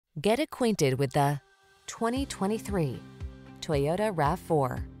Get acquainted with the 2023 Toyota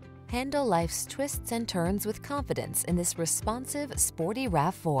RAV4. Handle life's twists and turns with confidence in this responsive, sporty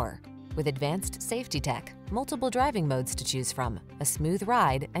RAV4. With advanced safety tech, multiple driving modes to choose from, a smooth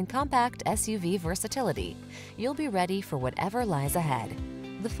ride, and compact SUV versatility, you'll be ready for whatever lies ahead.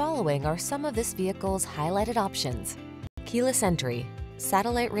 The following are some of this vehicle's highlighted options: keyless entry,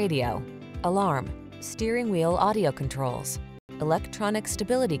 satellite radio, alarm, steering wheel audio controls, electronic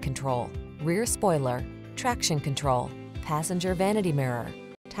stability control, rear spoiler, traction control, passenger vanity mirror,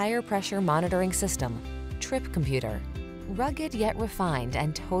 tire pressure monitoring system, trip computer. Rugged yet refined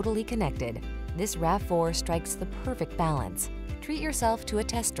and totally connected, this RAV4 strikes the perfect balance. Treat yourself to a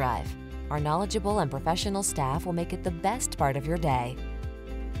test drive. Our knowledgeable and professional staff will make it the best part of your day.